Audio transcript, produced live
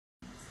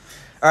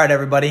All right,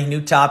 everybody,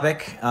 new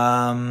topic.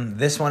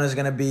 This one is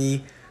going to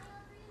be,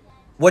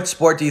 what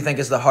sport do you think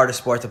is the hardest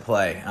sport to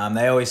play?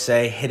 They always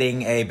say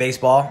hitting a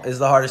baseball is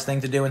the hardest thing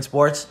to do in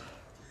sports.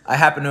 I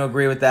happen to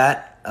agree with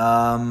that.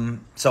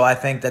 So I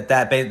think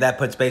that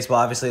puts baseball,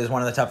 obviously, as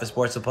one of the toughest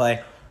sports to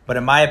play. But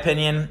in my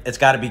opinion, it's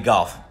got to be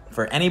golf.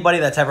 For anybody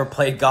that's ever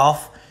played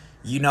golf,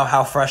 you know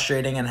how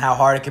frustrating and how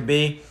hard it could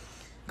be.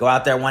 Go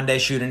out there one day,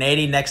 shoot an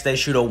 80, next day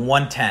shoot a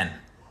 110.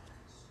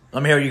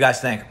 Let me hear what you guys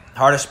think.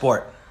 Hardest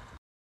sport.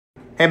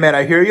 Hey man,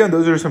 I hear you, and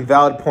those are some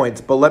valid points,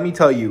 but let me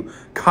tell you,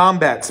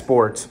 combat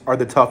sports are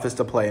the toughest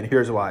to play, and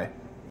here's why.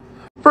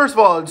 First of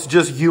all, it's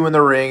just you in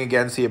the ring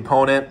against the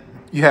opponent.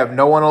 You have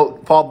no one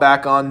to fall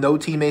back on, no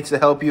teammates to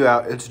help you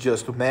out. It's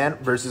just man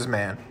versus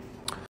man.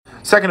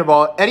 Second of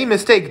all, any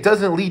mistake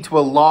doesn't lead to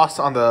a loss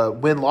on the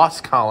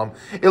win-loss column.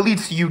 It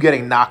leads to you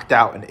getting knocked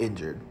out and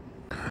injured.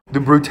 The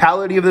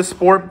brutality of this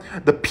sport,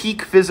 the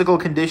peak physical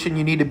condition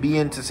you need to be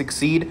in to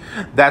succeed,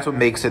 that's what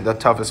makes it the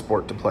toughest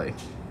sport to play.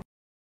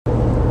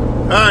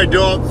 All right,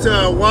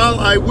 Dalton. While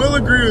I will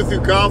agree with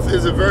you, golf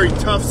is a very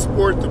tough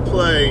sport to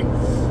play.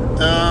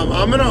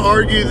 I'm going to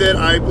argue that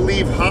I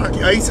believe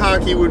ice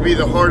hockey would be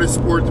the hardest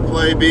sport to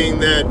play, being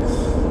that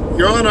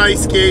you're on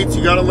ice skates,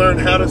 you got to learn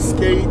how to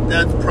skate.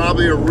 That's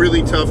probably a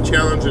really tough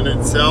challenge in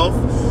itself.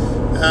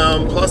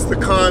 Plus the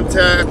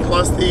contact,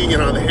 plus the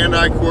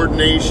hand-eye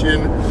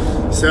coordination.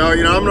 So,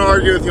 I'm going to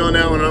argue with you on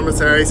that one. I'm going to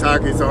say ice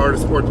hockey is the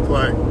hardest sport to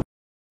play.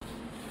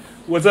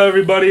 What's up,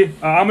 everybody?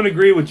 I'm going to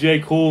agree with Jay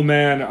Cool,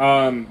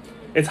 man.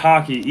 It's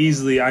hockey,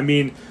 easily. I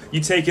mean,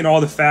 you take in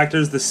all the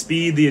factors, the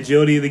speed, the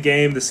agility of the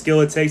game, the skill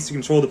it takes to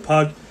control the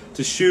puck,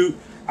 to shoot.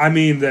 I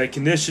mean, the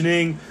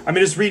conditioning. I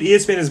mean, just read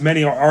ESPN has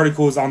many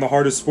articles on the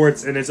hardest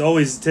sports, and it's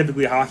always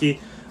typically hockey.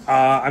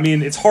 I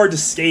mean, it's hard to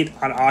skate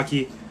on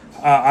hockey,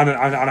 on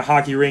a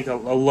hockey rink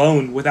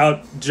alone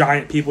without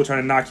giant people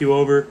trying to knock you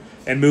over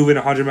and moving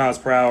 100 miles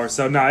per hour.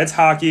 So, it's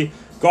hockey.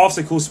 Golf's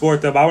a cool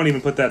sport, though, but I wouldn't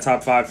even put that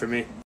top 5 for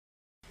me.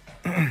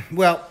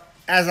 Well,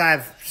 as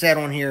I've said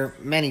on here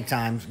many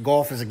times,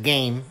 golf is a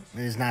game.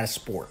 It is not a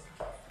sport.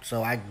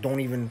 So I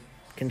don't even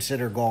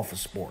consider golf a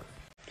sport.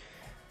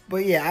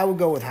 But yeah, I would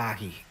go with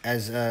hockey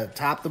as a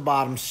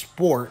top-to-bottom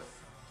sport.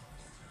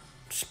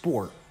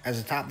 As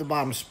a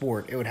top-to-bottom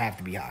sport, it would have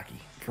to be hockey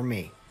for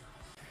me.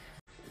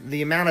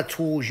 The amount of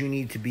tools you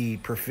need to be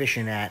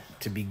proficient at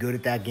to be good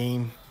at that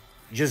game,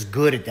 just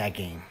good at that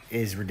game,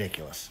 is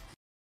ridiculous.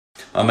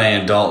 My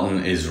man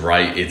Dalton is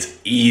right. It's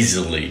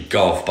easily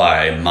golf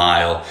by a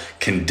mile.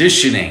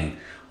 Conditioning,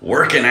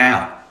 working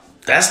out,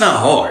 that's not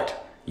hard.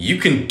 You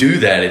can do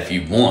that if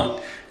you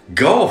want.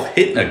 Golf,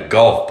 hitting a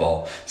golf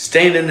ball,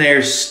 standing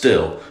there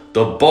still,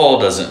 the ball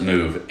doesn't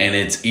move, and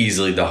it's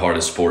easily the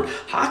hardest sport.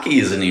 Hockey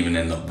isn't even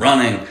in the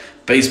running.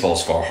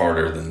 Baseball's far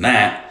harder than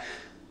that.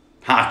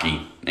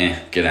 Hockey,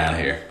 get out of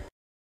here.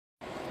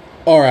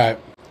 All right.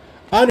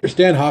 I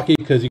understand hockey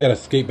because you got to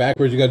skate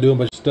backwards, you got to do a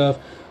bunch of stuff.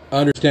 I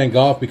understand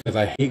golf because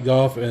I hate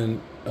golf, and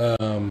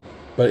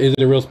but is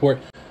it a real sport?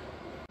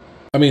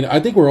 I mean, I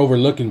think we're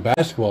overlooking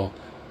basketball.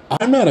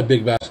 I'm not a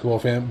big basketball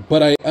fan,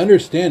 but I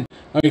understand.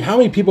 I mean, how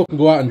many people can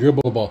go out and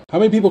dribble the ball? How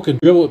many people can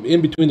dribble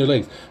in between their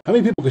legs? How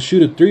many people can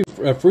shoot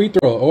a free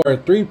throw or a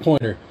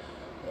three-pointer?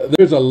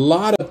 There's a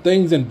lot of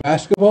things in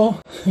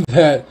basketball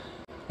that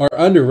are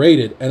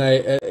underrated,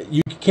 and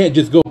you can't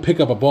just go pick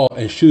up a ball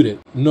and shoot it.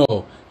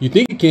 No, you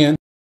think you can.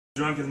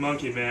 Drunken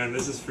Monkey, man,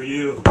 this is for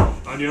you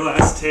on your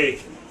last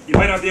take. You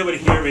might not be able to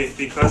hear me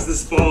because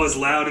this ball is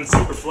loud and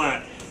super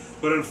flat,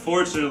 but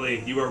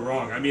unfortunately, you are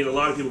wrong. I mean, a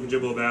lot of people can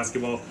dribble a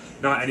basketball.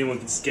 Not anyone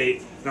can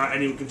skate. Not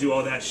anyone can do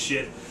all that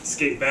shit,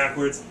 skate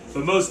backwards.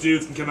 But most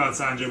dudes can come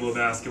outside and dribble a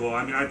basketball.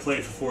 I mean, I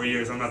played for 4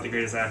 years. I'm not the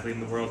greatest athlete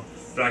in the world,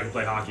 but I can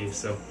play hockey,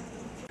 so.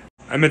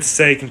 I meant to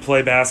say can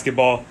play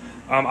basketball.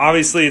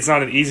 Obviously, it's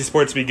not an easy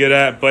sport to be good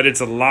at, but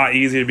it's a lot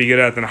easier to be good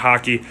at than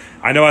hockey.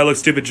 I know I look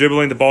stupid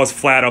dribbling. The ball is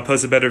flat. I'll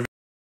post a better video.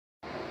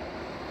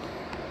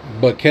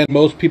 But can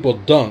most people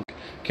dunk?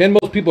 Can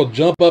most people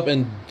jump up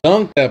and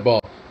dunk that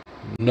ball?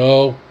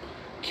 No.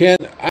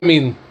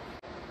 I'm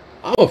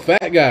a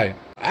fat guy.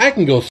 I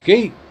can go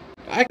skate.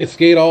 I can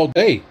skate all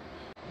day.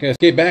 Can I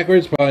skate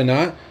backwards? Probably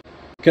not.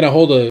 Can I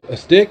hold a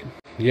stick?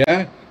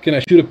 Yeah. Can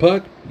I shoot a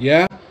puck?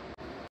 Yeah.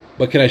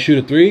 But can I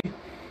shoot a three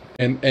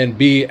and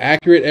be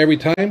accurate every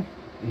time?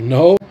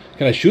 No.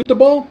 Can I shoot the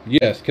ball?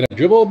 Yes. Can I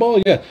dribble a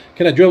ball? Yeah.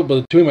 Can I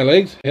dribble between my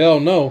legs? Hell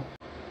no.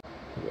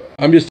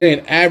 I'm just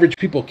saying average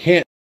people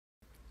can't.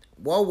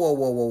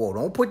 Whoa.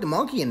 Don't put the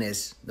monkey in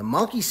this. The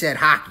monkey said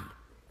hockey.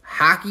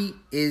 Hockey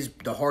is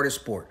the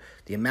hardest sport.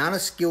 The amount of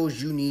skills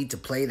you need to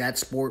play that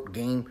sport,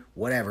 game,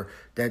 whatever,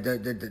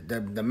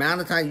 the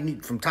amount of time you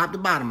need from top to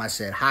bottom, I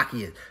said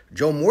hockey is.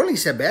 Joe Morley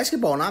said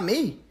basketball, not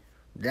me.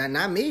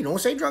 Not me. Don't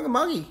say Drunken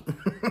Monkey.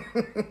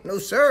 No,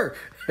 sir.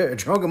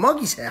 Drunken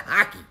Monkey said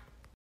hockey.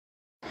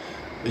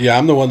 Yeah,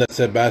 I'm the one that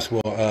said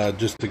basketball,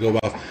 just to go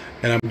off.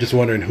 And I'm just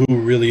wondering who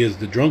really is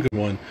the drunken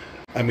one.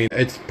 I mean,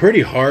 it's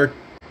pretty hard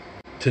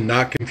to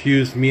not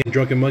confuse me and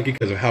Drunken Monkey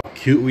because of how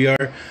cute we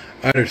are.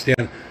 I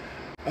understand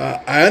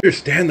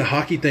the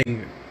hockey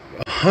thing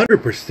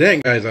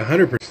 100%, guys,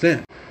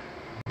 100%.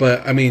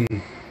 But, I mean,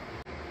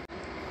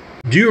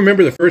 do you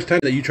remember the first time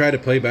that you tried to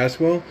play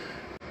basketball?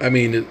 I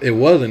mean, it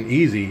wasn't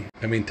easy.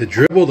 I mean, to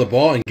dribble the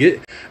ball and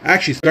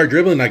actually start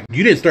dribbling, like,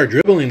 you didn't start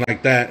dribbling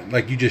like that,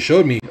 like you just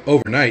showed me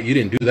overnight. You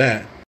didn't do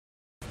that.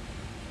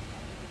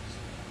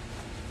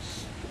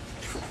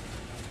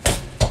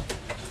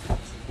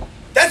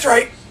 That's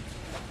right.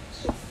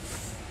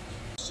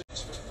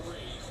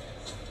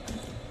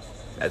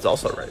 That's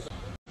also right.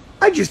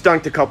 I just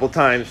dunked a couple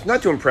times,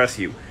 not to impress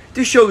you,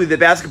 to show you that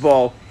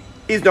basketball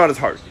is not as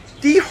hard.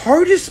 The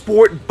hardest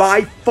sport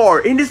by far,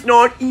 and it's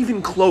not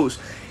even close,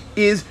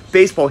 is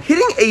baseball.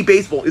 Hitting a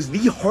baseball is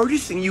the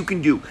hardest thing you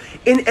can do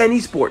in any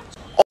sport.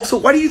 Also,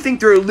 why do you think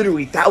there are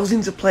literally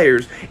thousands of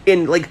players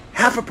and like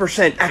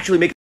 0.5% actually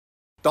make...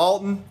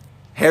 Dalton,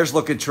 hair's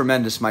looking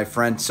tremendous, my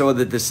friend. So are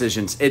the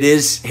decisions. It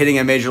is hitting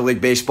a Major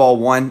League Baseball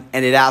one,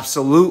 and it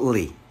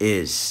absolutely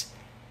is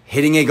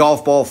hitting a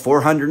golf ball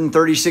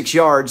 436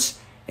 yards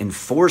in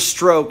 4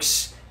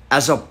 strokes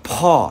as a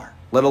par,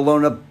 let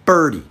alone a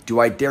birdie.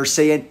 Do I dare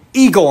say an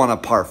eagle on a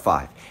par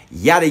 5?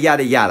 Yada,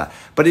 yada, yada.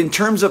 But in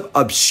terms of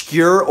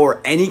obscure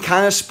or any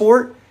kind of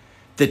sport,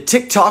 the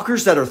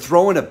TikTokers that are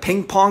throwing a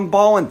ping pong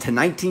ball into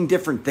 19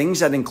 different things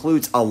that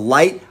includes a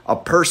light, a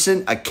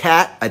person, a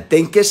cat, a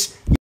dinkus.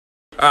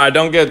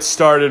 Don't get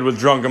started with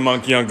Drunken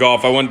Monkey on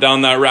golf. I went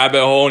down that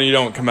rabbit hole and you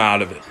don't come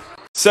out of it.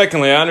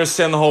 Secondly, I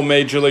understand the whole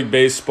Major League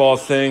Baseball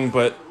thing,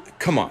 but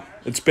come on,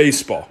 it's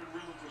baseball.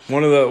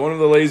 One of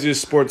the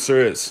laziest sports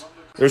there is.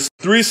 There's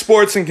 3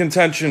 sports in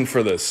contention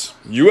for this: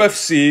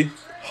 UFC,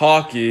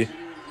 hockey,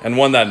 and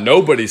one that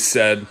nobody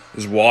said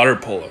is water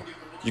polo.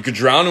 You could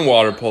drown in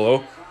water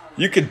polo.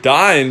 You could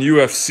die in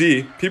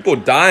UFC. People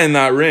die in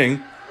that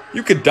ring.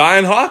 You could die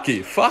in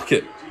hockey. Fuck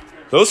it.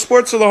 Those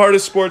sports are the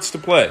hardest sports to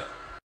play.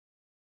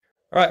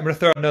 All right, I'm going to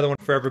throw out another one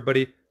for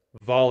everybody,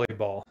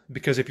 volleyball.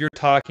 Because if you're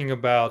talking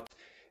about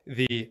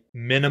the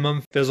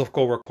minimum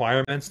physical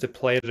requirements to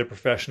play at a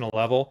professional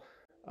level,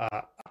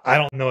 I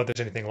don't know if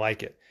there's anything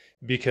like it.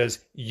 Because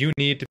you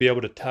need to be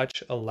able to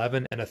touch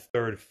 11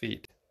 1/3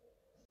 feet,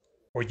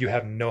 or you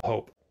have no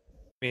hope.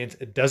 It means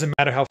it doesn't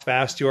matter how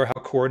fast you are,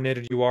 how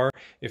coordinated you are.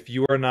 If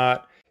you are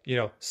not,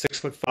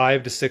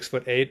 6'5" to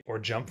 6'8" or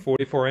jump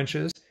 44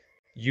 inches,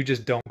 you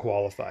just don't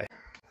qualify.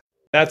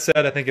 That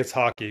said, I think it's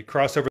hockey.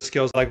 Crossover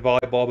skills like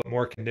volleyball, but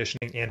more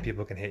conditioning and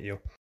people can hit you.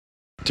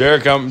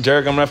 Derek, I'm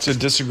gonna have to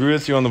disagree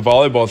with you on the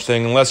volleyball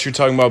thing, unless you're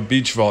talking about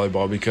beach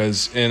volleyball,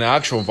 because in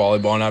actual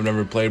volleyball, and I've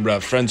never played, but I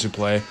have friends who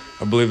play,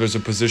 I believe there's a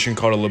position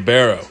called a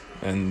libero,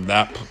 and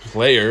that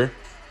player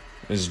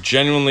is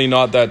genuinely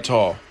not that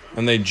tall,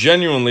 and they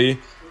genuinely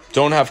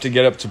don't have to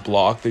get up to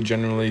block. They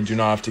generally do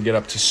not have to get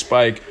up to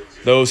spike,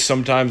 though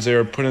sometimes they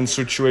are put in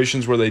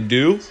situations where they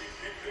do.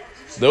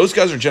 Those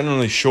guys are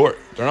generally short.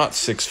 They're not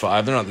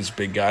 6'5", they're not these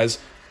big guys.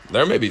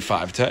 They're maybe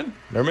 5'10",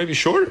 they're maybe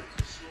shorter.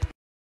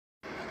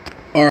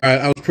 All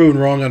right, I was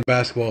proven wrong on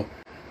basketball.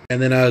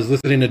 And then I was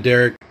listening to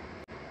Derek,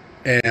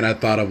 and I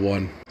thought of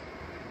one.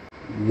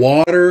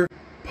 Water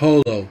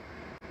polo.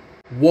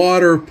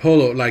 Water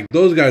polo. Like,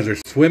 those guys are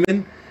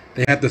swimming.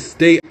 They have to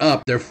stay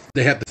up.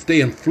 They have to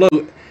stay and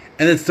float.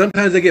 And then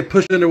sometimes they get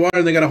pushed underwater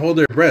and they got to hold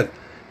their breath.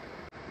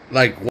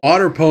 Like,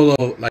 water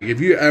polo, like,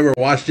 if you ever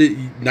watched it,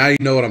 now you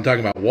know what I'm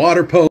talking about.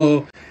 Water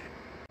polo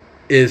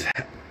is,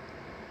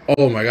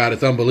 oh my God,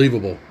 it's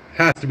unbelievable.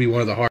 Has to be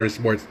one of the hardest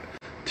sports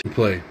to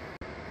play.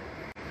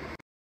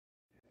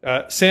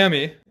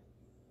 Sammy,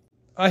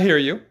 I hear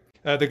you.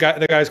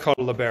 The guy's called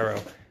a libero,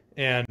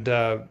 and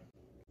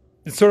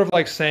it's sort of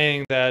like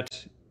saying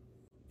that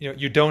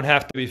you don't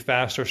have to be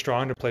fast or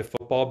strong to play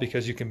football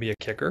because you can be a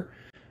kicker.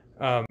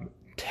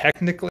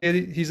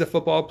 Technically, he's a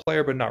football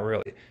player, but not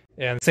really.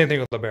 And same thing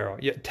with libero.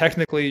 Yeah,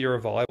 technically, you're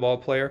a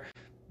volleyball player,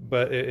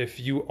 but if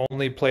you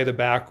only play the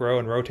back row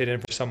and rotate in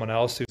for someone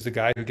else who's the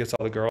guy who gets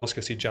all the girls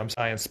because he jumps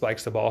high and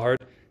spikes the ball hard,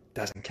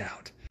 doesn't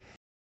count.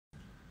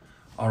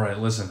 All right,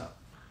 listen up.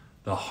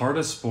 The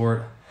hardest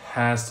sport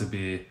has to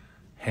be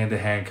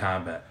hand-to-hand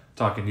combat.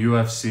 Talking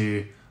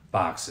UFC,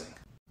 boxing.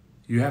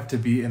 You have to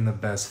be in the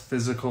best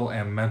physical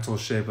and mental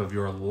shape of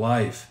your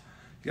life.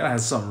 You gotta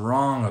have something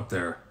wrong up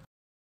there.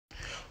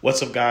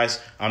 What's up,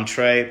 guys? I'm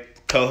Trey,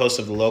 co-host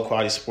of the Low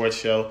Quality Sports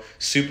Show.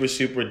 Super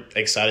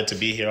excited to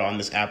be here on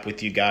this app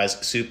with you guys.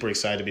 Super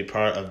excited to be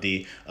part of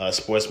the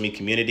sports meet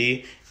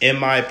community. In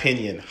my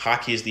opinion,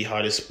 hockey is the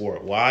hardest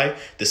sport. Why?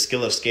 The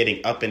skill of skating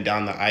up and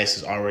down the ice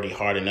is already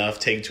hard enough.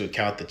 Take into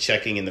account the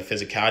checking and the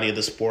physicality of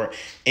the sport,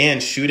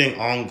 and shooting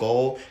on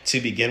goal to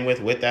begin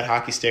with that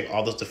hockey stick,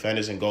 all those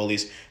defenders and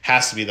goalies,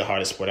 has to be the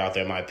hardest sport out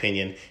there, in my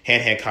opinion.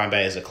 Hand-to-hand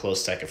combat is a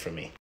close second for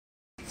me.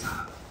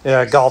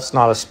 Yeah, golf's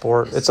not a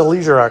sport. It's a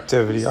leisure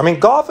activity. I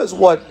mean, golf is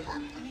what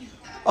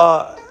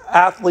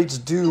athletes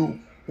do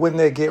when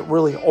they get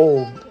really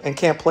old and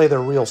can't play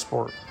their real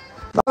sport.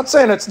 Not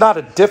saying it's not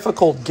a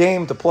difficult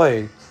game to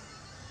play,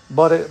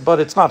 but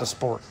it's not a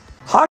sport.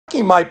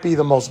 Hockey might be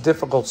the most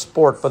difficult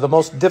sport, but the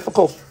most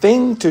difficult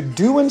thing to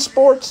do in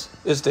sports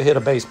is to hit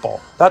a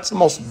baseball. That's the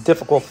most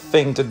difficult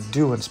thing to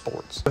do in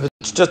sports. If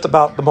it's just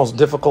about the most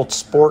difficult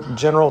sport in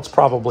general, it's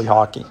probably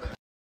hockey.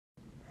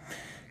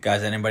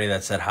 Guys, anybody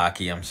that said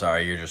hockey, I'm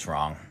sorry, you're just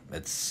wrong.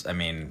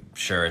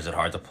 Sure, is it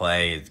hard to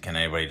play? Can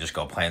anybody just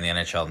go play in the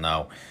NHL?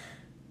 No.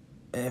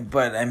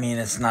 But,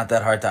 it's not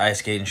that hard to ice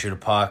skate and shoot a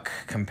puck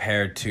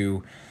compared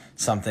to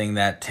something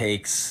that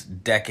takes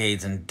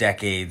decades and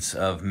decades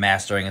of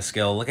mastering a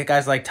skill. Look at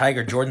guys like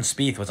Tiger. Jordan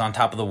Spieth was on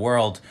top of the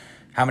world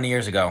how many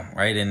years ago,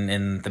 right?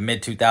 In the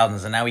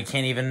mid-2000s, and now he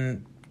can't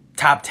even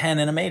top 10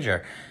 in a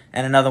major.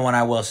 And another one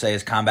I will say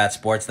is combat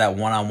sports. That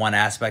one-on-one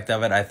aspect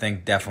of it, I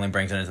think, definitely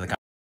brings it into the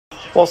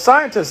Well,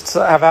 scientists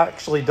have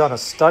actually done a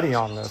study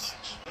on this.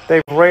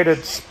 They've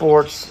rated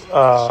sports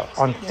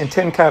in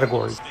 10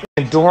 categories: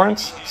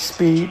 endurance,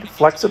 speed,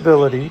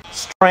 flexibility,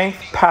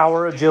 strength,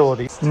 power,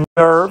 agility,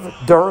 nerve,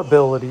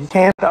 durability,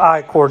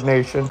 hand-eye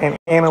coordination, and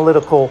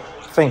analytical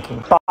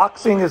thinking.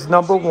 Boxing is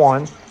number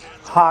 1.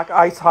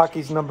 Ice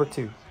hockey's number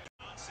 2.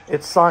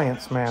 It's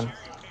science, man.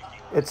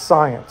 It's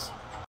science.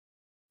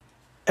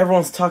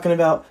 Everyone's talking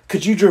about,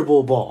 could you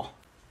dribble a ball?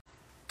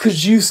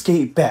 Could you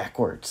skate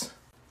backwards?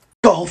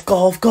 Golf,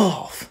 golf,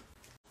 golf.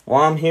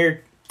 Well, I'm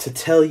here to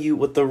tell you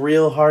what the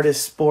real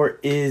hardest sport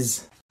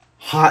is.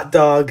 Hot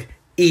dog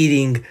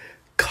eating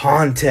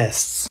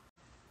contests.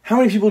 How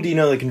many people do you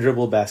know that can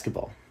dribble a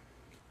basketball?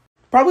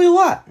 Probably a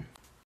lot.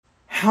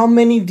 How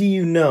many do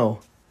you know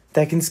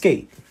that can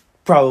skate?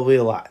 Probably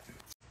a lot.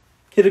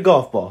 Hit a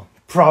golf ball?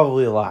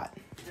 Probably a lot.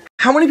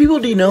 How many people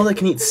do you know that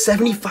can eat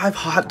 75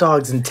 hot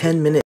dogs in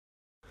 10 minutes?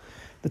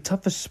 The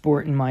toughest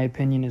sport, in my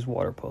opinion, is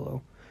water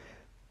polo,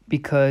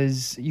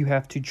 because you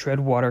have to tread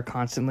water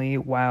constantly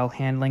while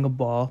handling a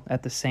ball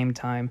at the same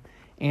time,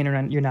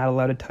 and you're not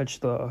allowed to touch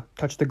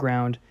the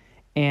ground.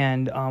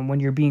 And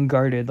when you're being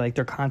guarded, like,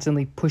 they're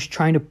constantly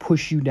trying to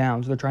push you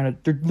down. So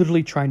they're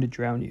literally trying to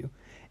drown you.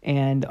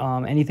 And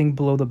anything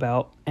below the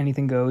belt,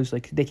 anything goes.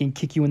 Like, they can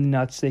kick you in the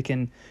nuts. They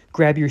can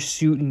grab your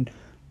suit and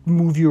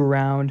move you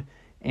around.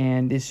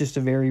 And it's just a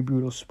very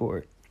brutal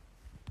sport.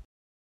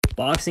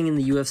 Boxing and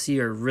the UFC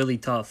are really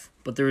tough,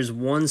 but there is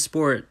one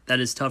sport that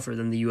is tougher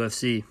than the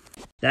UFC.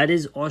 That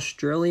is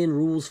Australian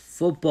rules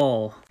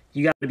football.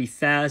 You got to be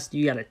fast,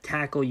 you got to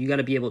tackle, you got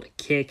to be able to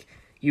kick.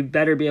 You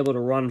better be able to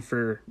run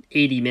for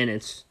 80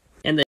 minutes.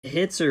 And the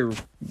hits are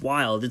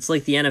wild. It's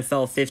like the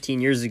NFL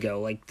 15 years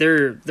ago. Like,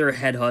 they're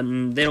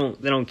headhunting.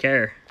 They don't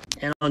care.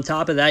 And on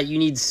top of that, you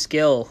need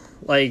skill.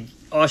 Like,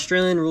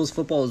 Australian rules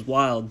football is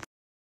wild.